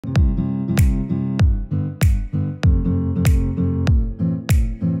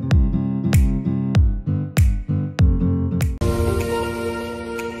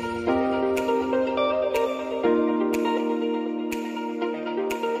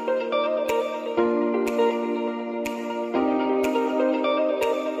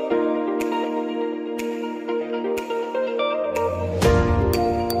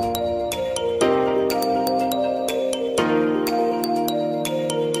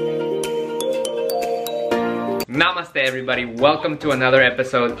Namaste everybody, welcome to another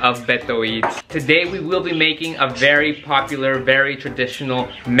episode of BetoEats. Today we will be making a very popular, very traditional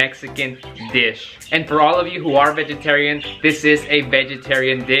Mexican dish. And for all of you who are vegetarian, this is a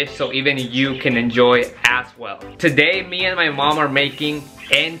vegetarian dish, so even you can enjoy as well. Today me and my mom are making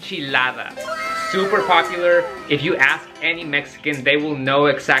enchiladas. Super popular. If you ask any Mexican, they will know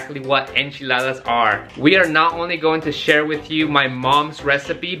exactly what enchiladas are. We are not only going to share with you my mom's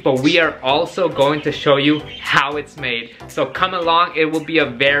recipe, but we are also going to show you how it's made. So come along, it will be a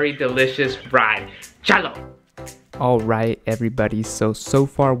very delicious ride. Chalo! Alright everybody, so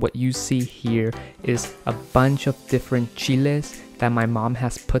far what you see here is a bunch of different chiles that my mom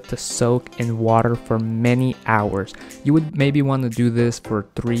has put to soak in water for many hours. You would maybe want to do this for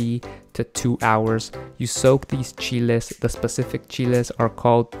 3 to 2 hours. You soak these chiles. The specific chiles are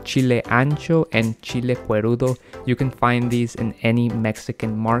called Chile Ancho and Chile Cuerudo. You can find these in any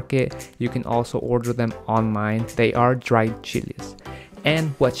Mexican market. You can also order them online. They are dried chiles.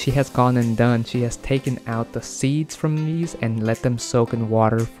 And what she has gone and done, she has taken out the seeds from these and let them soak in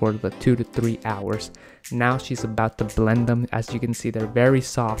water for the 2 to 3 hours. Now she's about to blend them. As you can see, they're very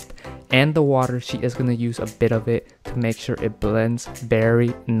soft, and the water, she is going to use a bit of it to make sure it blends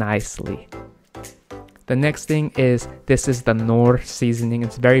very nicely. The next thing is, this is the Knor seasoning.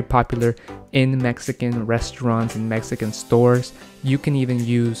 It's very popular in Mexican restaurants and Mexican stores. You can even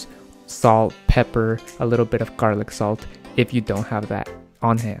use salt, pepper, a little bit of garlic salt if you don't have that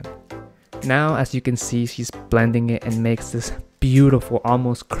on hand. Now, as you can see, she's blending it and makes this beautiful,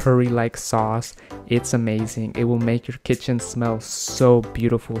 almost curry-like sauce. It's amazing. It will make your kitchen smell so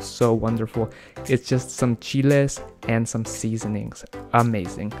beautiful, so wonderful. It's just some chiles and some seasonings.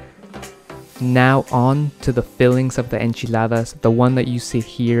 Amazing. Now on to the fillings of the enchiladas. The one that you see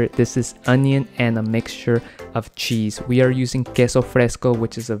here, this is onion and a mixture of cheese. We are using queso fresco,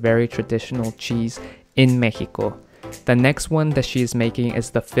 which is a very traditional cheese in Mexico. The next one that she is making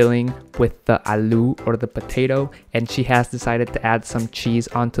is the filling with the aloo or the potato, and she has decided to add some cheese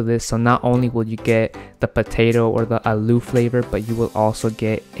onto this. So not only will you get the potato or the aloo flavor, but you will also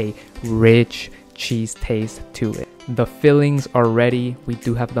get a rich cheese taste to it. The fillings are ready. We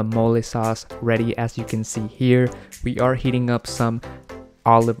do have the mole sauce ready, as you can see here. We are heating up some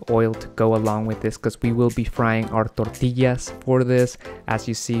olive oil to go along with this because we will be frying our tortillas for this. As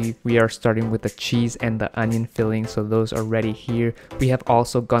you see, we are starting with the cheese and the onion filling, so those are ready here. We have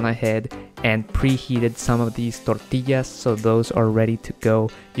also gone ahead and preheated some of these tortillas, so those are ready to go.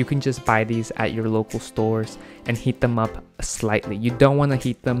 You can just buy these at your local stores and heat them up slightly. You don't want to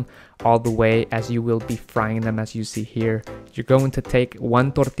heat them all the way, as you will be frying them. As you see here, you're going to take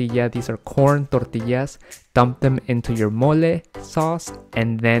one tortilla, these are corn tortillas, dump them into your mole sauce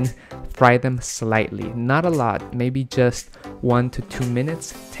and then fry them slightly, not a lot, maybe just 1 to 2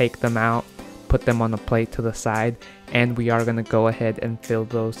 minutes. Take them out, put them on a plate to the side, and we are going to go ahead and fill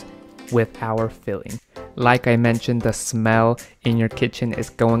those with our filling. Like I mentioned, the smell in your kitchen is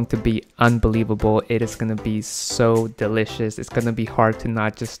going to be unbelievable. It is going to be so delicious. It's going to be hard to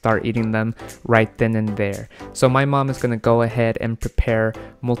not just start eating them right then and there. So my mom is going to go ahead and prepare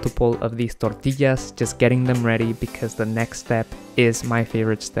multiple of these tortillas, just getting them ready, because the next step is my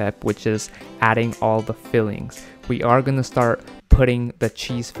favorite step, which is adding all the fillings. We are going to start putting the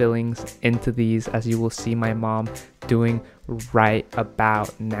cheese fillings into these, as you will see my mom doing right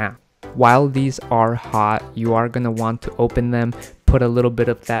about now. While these are hot, you are going to want to open them, put a little bit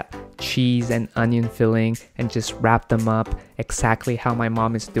of that cheese and onion filling, and just wrap them up exactly how my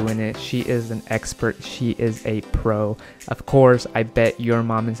mom is doing it. She is an expert. She is a pro. Of course, I bet your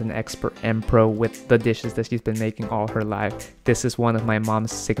mom is an expert and pro with the dishes that she's been making all her life. This is one of my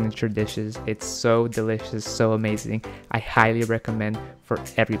mom's signature dishes. It's so delicious, so amazing. I highly recommend for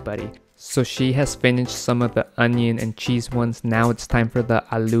everybody. So she has finished some of the onion and cheese ones. Now it's time for the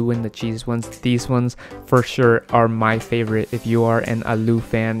aloo and the cheese ones. These ones for sure are my favorite. If you are an aloo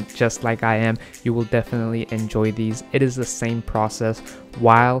fan, just like I am, you will definitely enjoy these. It is the same process.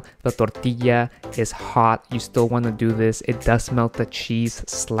 While the tortilla is hot, you still want to do this. It does melt the cheese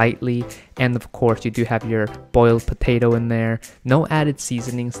slightly, and of course you do have your boiled potato in there. No added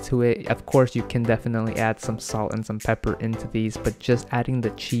seasonings to it. Of course you can definitely add some salt and some pepper into these, but just adding the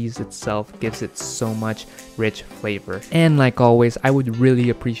cheese itself gives it so much rich flavor. And like always, I would really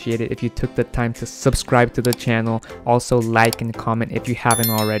appreciate it if you took the time to subscribe to the channel. Also like and comment if you haven't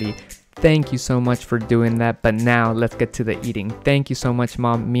already. Thank you so much for doing that. But now let's get to the eating. Thank you so much,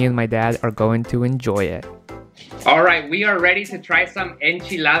 Mom. Me and my dad are going to enjoy it. All right, we are ready to try some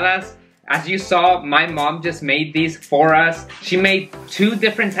enchiladas. As you saw, my mom just made these for us. She made 2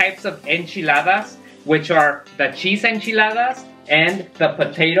 different types of enchiladas, which are the cheese enchiladas and the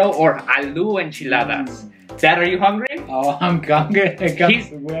potato or aloo enchiladas. Dad, are you hungry? Oh, I'm hungry.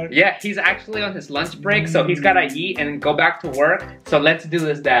 He's actually on his lunch break, so he's gotta eat and go back to work. So let's do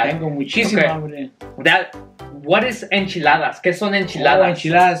this, Dad. Tengo muchísima hambre. Dad, what is enchiladas? ¿Qué son enchiladas?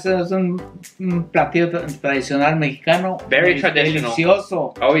 Enchiladas es un platillo tradicional mexicano. Very traditional.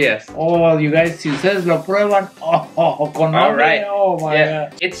 Delicioso. Oh, yes. Oh, you guys, si ustedes lo prueban, con All hambre, right. oh my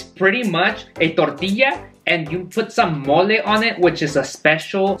God. It's pretty much a tortilla, and you put some mole on it, which is a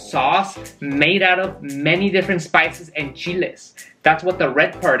special sauce made out of many different spices and chiles. That's what the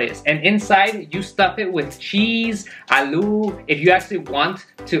red part is. And inside, you stuff it with cheese, aloo. If you actually want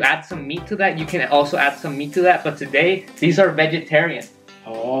to add some meat to that, you can also add some meat to that. But today, these are vegetarian.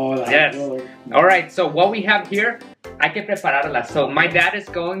 Oh, that's yes. good. All right, so what we have here, hay que prepararlas. So my dad is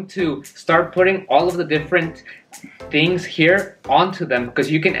going to start putting all of the different things here onto them because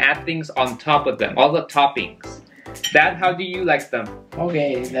you can add things on top of them, all the toppings. Dad, how do you like them?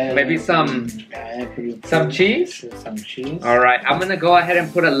 Okay. Maybe some cheese? Some cheese. All right, I'm gonna go ahead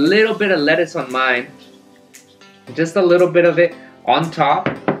and put a little bit of lettuce on mine. Just a little bit of it on top.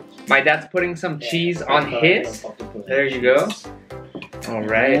 My dad's putting some cheese on his. There you go. All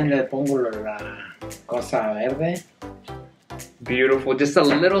right. And le pongo la cosa verde. Beautiful. Just a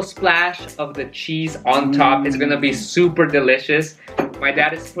little splash of the cheese on top. It's gonna be super delicious. My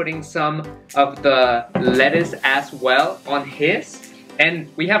dad is putting some of the lettuce as well on his. And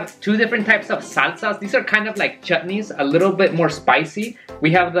we have two different types of salsas. These are kind of like chutneys, a little bit more spicy.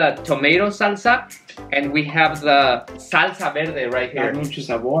 We have the tomato salsa and we have the salsa verde right here. Mucho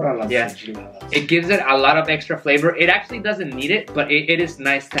sabor a las enchiladas. It gives it a lot of extra flavor. It actually doesn't need it, but it is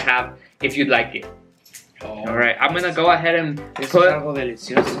nice to have if you'd like it. Oh. All right, I'm gonna go ahead and algo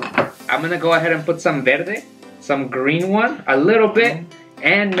delicioso. I'm gonna go ahead and put some verde, some green one, a little bit,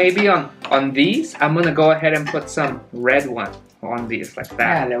 and maybe on these, I'm gonna go ahead and put some red one on these like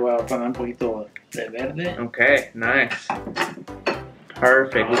that. Le voy a poner un poquito de verde. Okay, nice.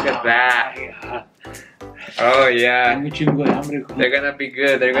 Perfect, look at that. Oh yeah. They're gonna be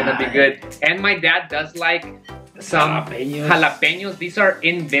good, they're gonna be good. And my dad does like some jalapenos. These are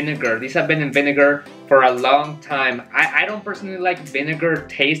in vinegar. These have been in vinegar for a long time. I don't personally like vinegar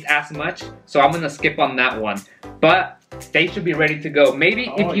taste as much, so I'm gonna skip on that one. But they should be ready to go.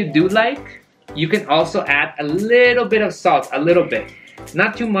 Maybe if you do like, you can also add a little bit of salt, a little bit.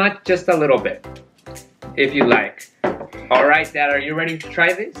 Not too much, just a little bit, if you like. All right, Dad, are you ready to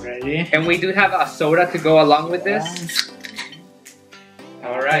try this? Ready. And we do have a soda to go along with this.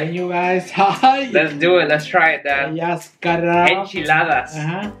 All right, you guys. Let's do it. Let's try it, Dad. Yes, cut it out. Enchiladas.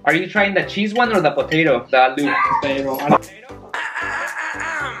 Are you trying the cheese one or the potato? The aloo. Potato.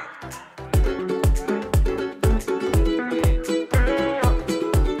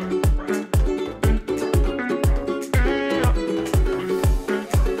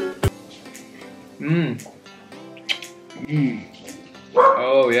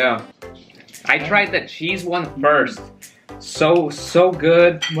 Oh yeah. I tried the cheese one first. So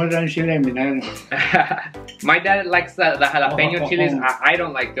good. My dad likes the jalapeno chilies. I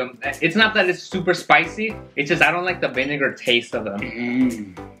don't like them. It's not that it's super spicy. It's just I don't like the vinegar taste of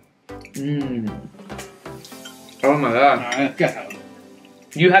them. Oh my god.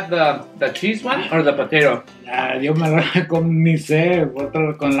 You had the cheese one or the potato? Yo me lo con ni sé,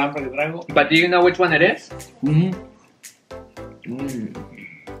 otro con la hambre que traigo. But do you know which one it is?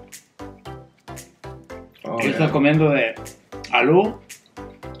 Oh, estoy comiendo de aloo.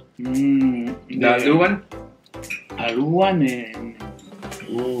 The aloo one? Aloo one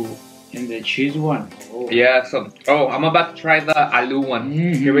and the cheese one. Oh. Yeah, so I'm about to try the aloo one.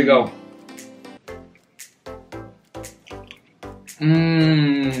 Here we go.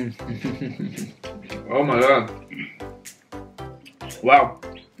 Oh my god. Wow.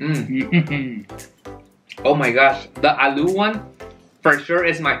 Oh my gosh. The aloo one for sure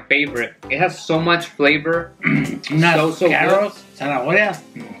is my favorite. It has so much flavor. So carrots, zanahoria.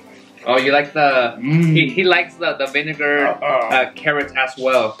 Oh, you like the he likes the vinegar carrots as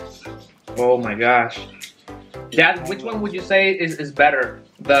well. Oh my gosh. Dad, which one would you say is better?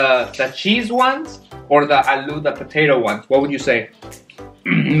 The cheese ones or the aloo, the potato ones? What would you say?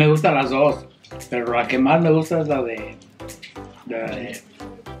 Me gustan las dos, pero la que más me gusta es la de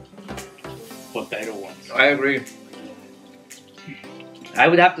potato ones. I agree. I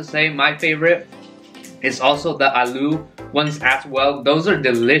would have to say my favorite is also the aloo ones as well. Those are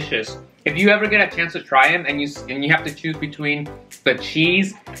delicious. If you ever get a chance to try them and you have to choose between the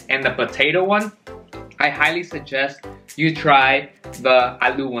cheese and the potato one, I highly suggest you try the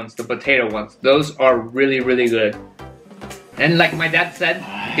aloo ones, the potato ones. Those are really, really good. And like my dad said,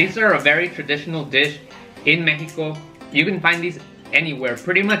 these are a very traditional dish in Mexico. You can find these anywhere.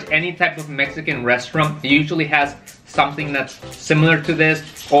 Pretty much any type of Mexican restaurant usually has something that's similar to this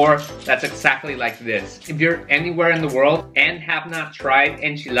or that's exactly like this. If you're anywhere in the world and have not tried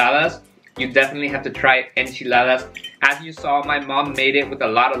enchiladas, you definitely have to try enchiladas. As you saw, my mom made it with a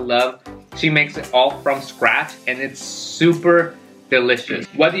lot of love. She makes it all from scratch and it's super delicious.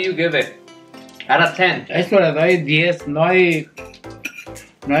 What do you give it? Out of 10. Esto le doy 10. No hay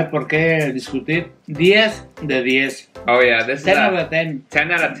por qué discutir. 10 de 10. Oh yeah, this 10 is out of 10.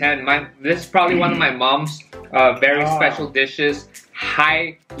 10 out of 10. This is probably one of my mom's very special dishes.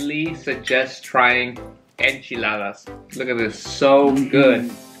 Highly suggest trying enchiladas. Look at this, so good.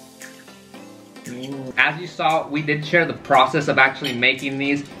 As you saw, we did share the process of actually making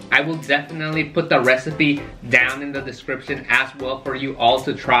these. I will definitely put the recipe down in the description as well for you all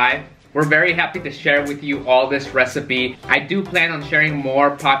to try. We're very happy to share with you all this recipe. I do plan on sharing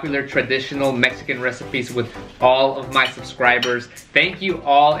more popular traditional Mexican recipes with all of my subscribers. Thank you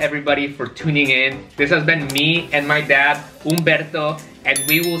all, everybody, for tuning in. This has been me and my dad, Humberto, and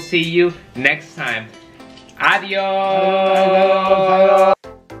we will see you next time. Adios!